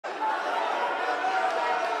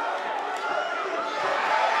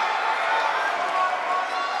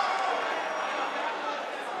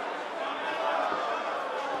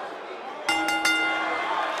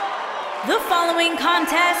The following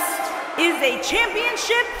contest is a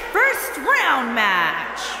championship first round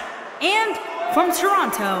match. And from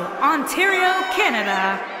Toronto, Ontario,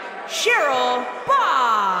 Canada, Cheryl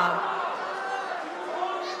Bob.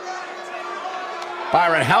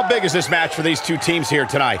 Byron, how big is this match for these two teams here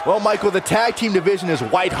tonight? Well, Michael, the tag team division is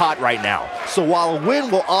white hot right now. So while a win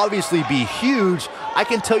will obviously be huge, I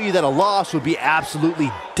can tell you that a loss would be absolutely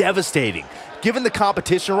devastating. Given the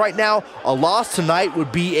competition right now, a loss tonight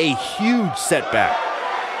would be a huge setback.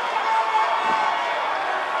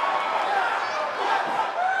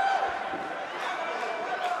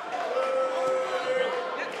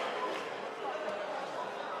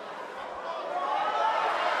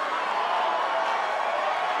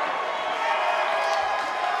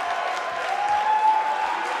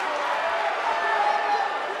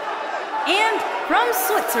 And from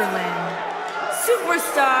Switzerland,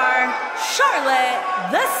 superstar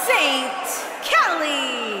Charlotte the Saint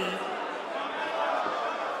Kelly.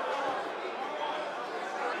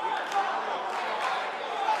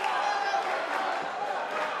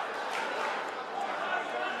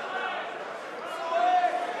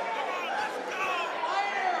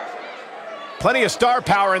 Plenty of star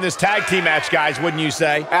power in this tag team match, guys, wouldn't you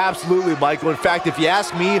say? Absolutely, Michael. In fact, if you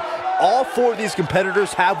ask me, all four of these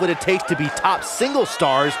competitors have what it takes to be top single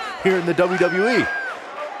stars here in the WWE.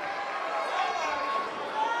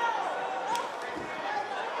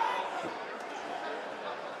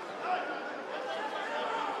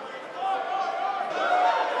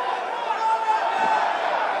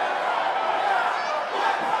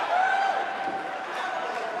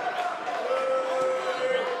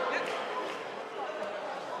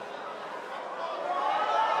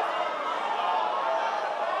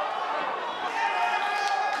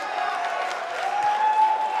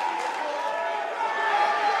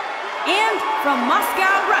 And from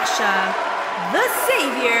Moscow, Russia, the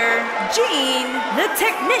Savior, Gene, the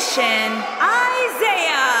Technician,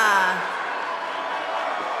 Isaiah.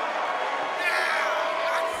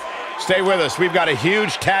 Stay with us. We've got a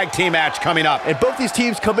huge tag team match coming up. And both these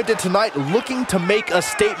teams come into tonight looking to make a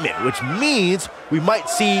statement, which means we might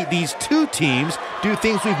see these two teams do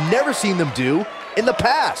things we've never seen them do in the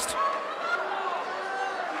past.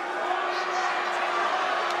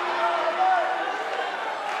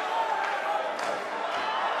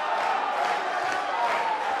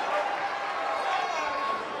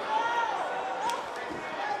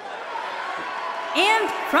 And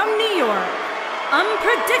from New York,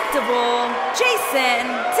 unpredictable Jason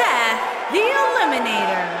Death, the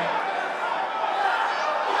Eliminator.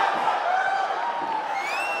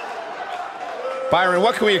 Byron,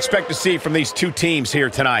 what can we expect to see from these two teams here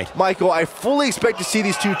tonight? Michael, I fully expect to see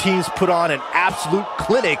these two teams put on an absolute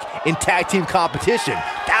clinic in tag team competition.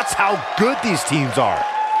 That's how good these teams are.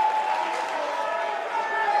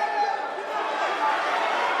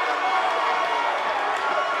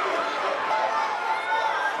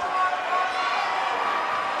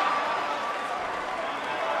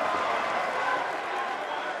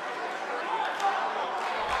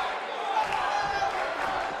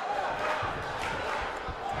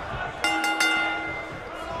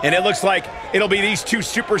 And it looks like it'll be these two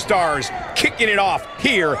superstars kicking it off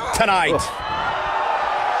here tonight.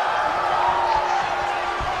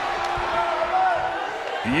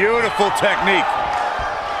 Beautiful technique.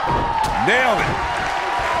 Nailed it.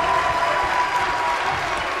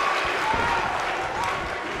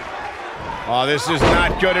 Oh, this is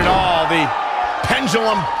not good at all. The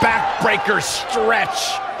pendulum backbreaker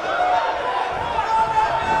stretch.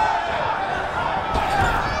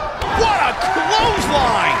 What a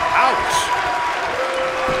clothesline! Ouch!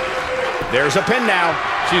 There's a pin now.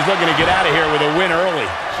 She's looking to get out of here with a win early.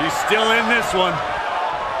 She's still in this one.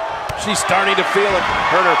 She's starting to feel it.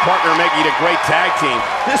 Her and her partner making a great tag team.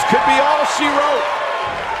 This could be all she wrote.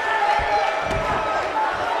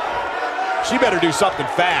 She better do something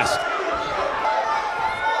fast.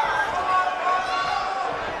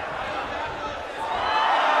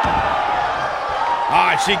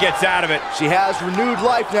 Ah, she gets out of it. She has renewed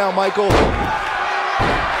life now, Michael.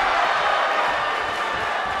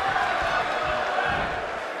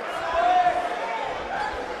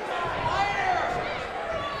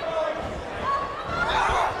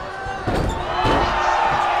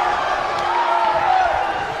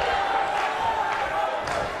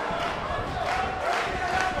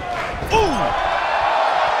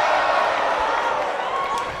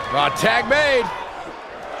 Tag made.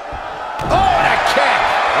 Oh, and a kick.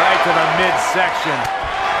 Right to the midsection.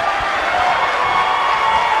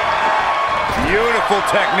 Beautiful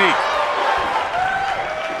technique.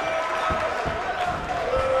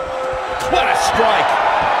 What a strike.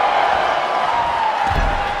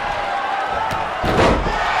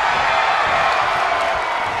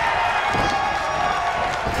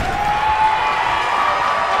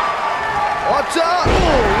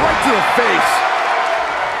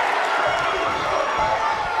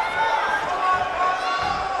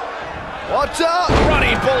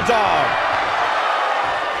 Running bulldog.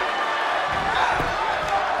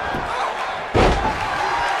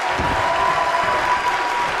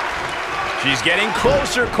 She's getting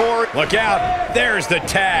closer, Corey. Look out. There's the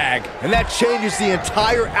tag. And that changes the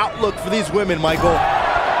entire outlook for these women, Michael.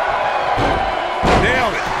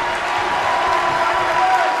 Nailed it.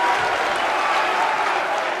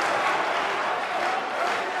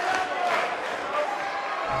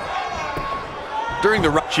 During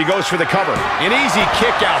the she goes for the cover. An easy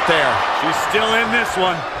kick out there. She's still in this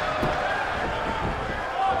one.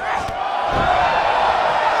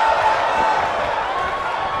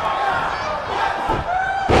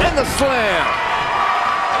 And the slam.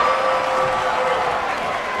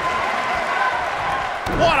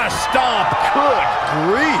 What a stomp. Good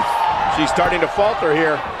grief. She's starting to falter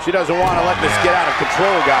here. She doesn't want to let this get out of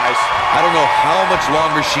control, guys. I don't know how much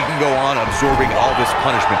longer she can go on absorbing all this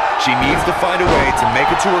punishment. She needs to find a way to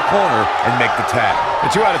make it to her corner and make the tag.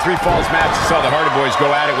 The 2 out of 3 falls match saw the Hardy Boys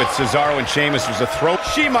go at it with Cesaro and Sheamus. Was a throw.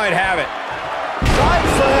 She might have it. Side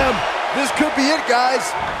slam. This could be it,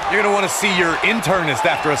 guys. You're going to want to see your internist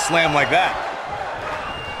after a slam like that.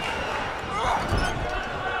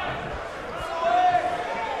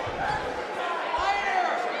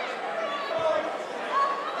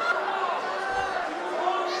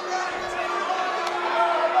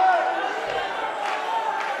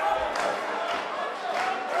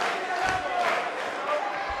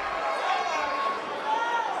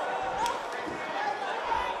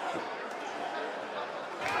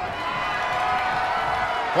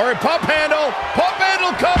 Corey, pump handle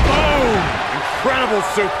come. Boom. Incredible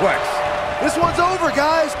suplex. This one's over,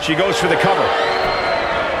 guys. She goes for the cover.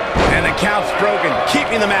 And the count's broken,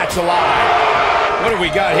 keeping the match alive. What do we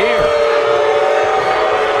got here?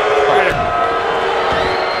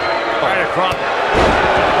 Right across.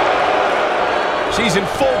 She's in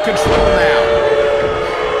full control now.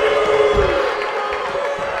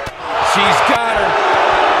 She's got her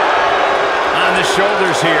on the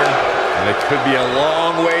shoulders here. And it could be a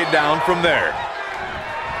long way down from there.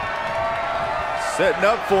 Setting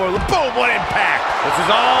up for boom, what impact. This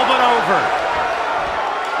is all but over.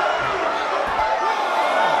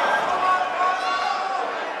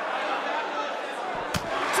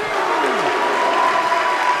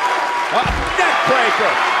 Neck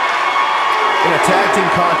breaker. In a tag team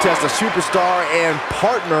contest, a superstar and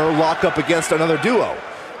partner lock up against another duo.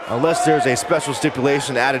 Unless there's a special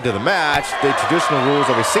stipulation added to the match, the traditional rules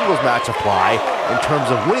of a singles match apply in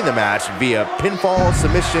terms of winning the match via pinfall,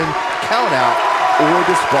 submission, countout, or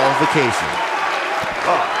disqualification.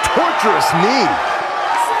 Oh, torturous knee.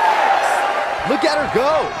 Look at her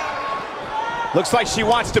go. Looks like she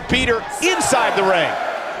wants to beat her inside the ring.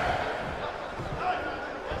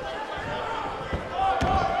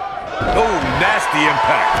 Oh, nasty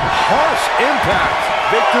impact. Harsh impact.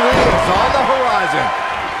 Victory is on the horizon.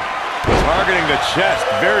 Targeting the chest,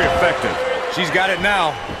 very effective. She's got it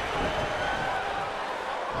now.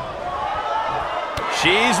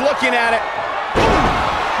 She's looking at it.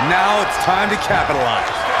 Now it's time to capitalize.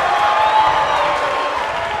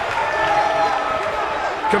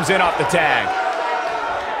 Comes in off the tag.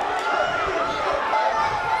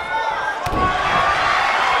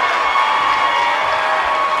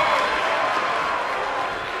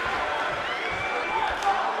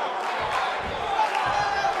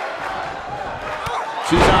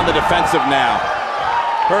 She's on the defensive now.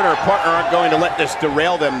 Her and her partner aren't going to let this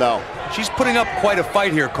derail them, though. She's putting up quite a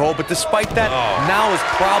fight here, Cole, but despite that, now is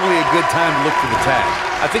probably a good time to look for the tag.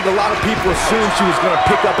 I think a lot of people assumed she was going to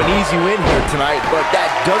pick up an easy win here tonight, but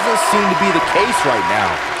that doesn't seem to be the case right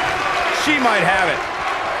now. She might have it.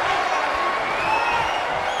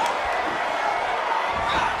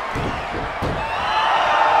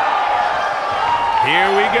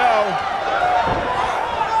 Here we go.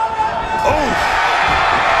 Oh!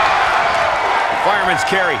 Fireman's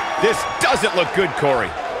carry. This doesn't look good, Corey.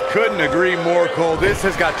 Couldn't agree more, Cole. This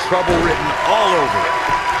has got trouble written all over it.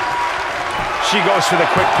 She goes for the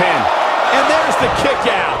quick pin. And there's the kick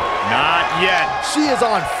out. Not yet. She is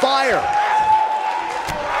on fire.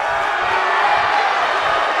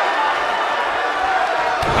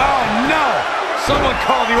 Oh, no! Someone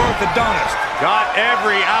call the orthodontist. Got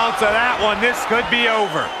every ounce of that one. This could be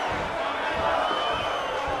over.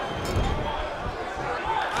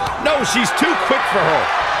 No, she's too quick for her.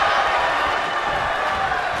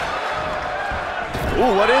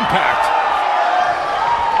 Ooh, what impact.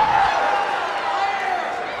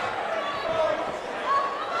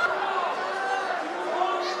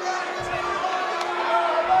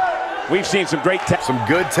 We've seen some great Some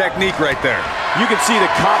good technique right there. You can see the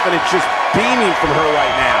confidence just beaming from her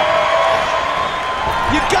right now.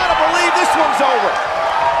 You gotta believe this one's over.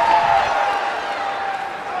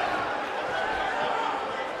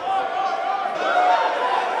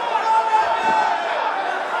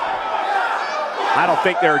 I don't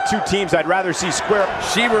think there are two teams I'd rather see square.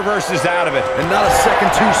 She reverses out of it. And not a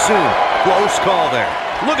second too soon. Close call there.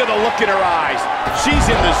 Look at the look in her eyes. She's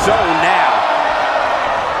in the zone now.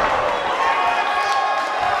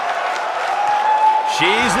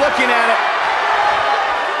 She's looking at it.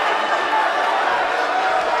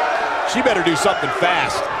 She better do something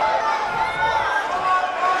fast.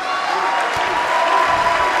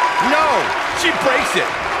 No, she breaks it.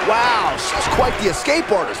 Wow, she's quite the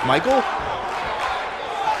escape artist, Michael.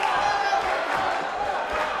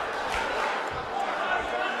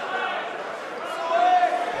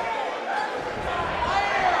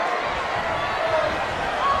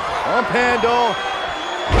 Pump handle.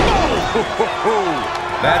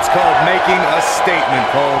 That's called making a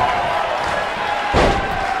statement, Cole.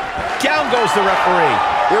 Down goes the referee.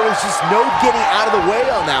 There was just no getting out of the way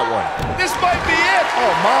on that one. This might be it.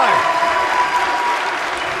 Oh, my.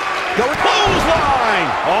 Going clothesline.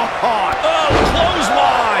 Oh,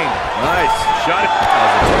 clothesline. Nice. Shot it.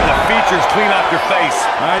 Turn the features clean off your face.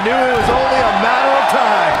 I knew it was only a matter of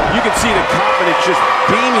time. You can see the confidence just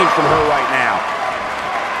beaming from her right now.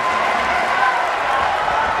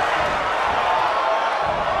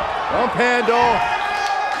 Pump handle.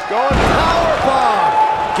 Going powerbomb.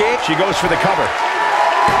 She goes for the cover.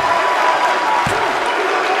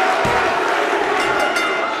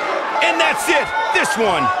 And that's it. This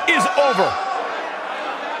one is over.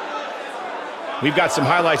 We've got some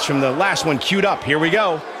highlights from the last one queued up. Here we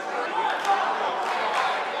go.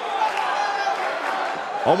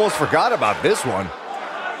 Almost forgot about this one.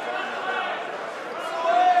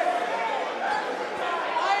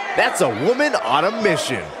 That's a woman on a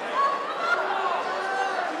mission.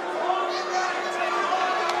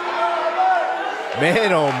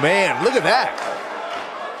 Man, oh man, look at that.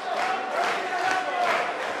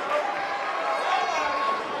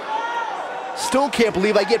 Still can't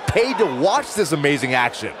believe I get paid to watch this amazing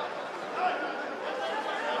action.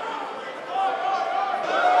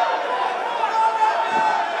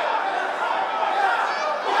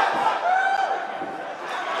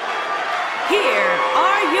 Here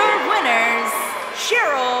are your winners,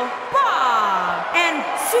 Cheryl Bob and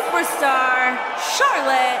superstar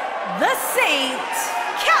Charlotte the Saint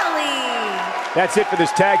Kelly. That's it for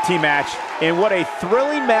this tag team match, and what a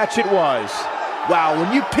thrilling match it was. Wow,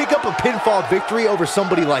 when you pick up a pinfall victory over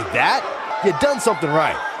somebody like that, you've done something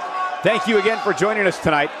right. Thank you again for joining us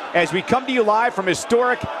tonight as we come to you live from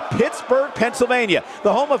historic Pittsburgh, Pennsylvania,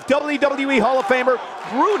 the home of WWE Hall of Famer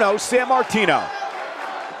Bruno Sammartino.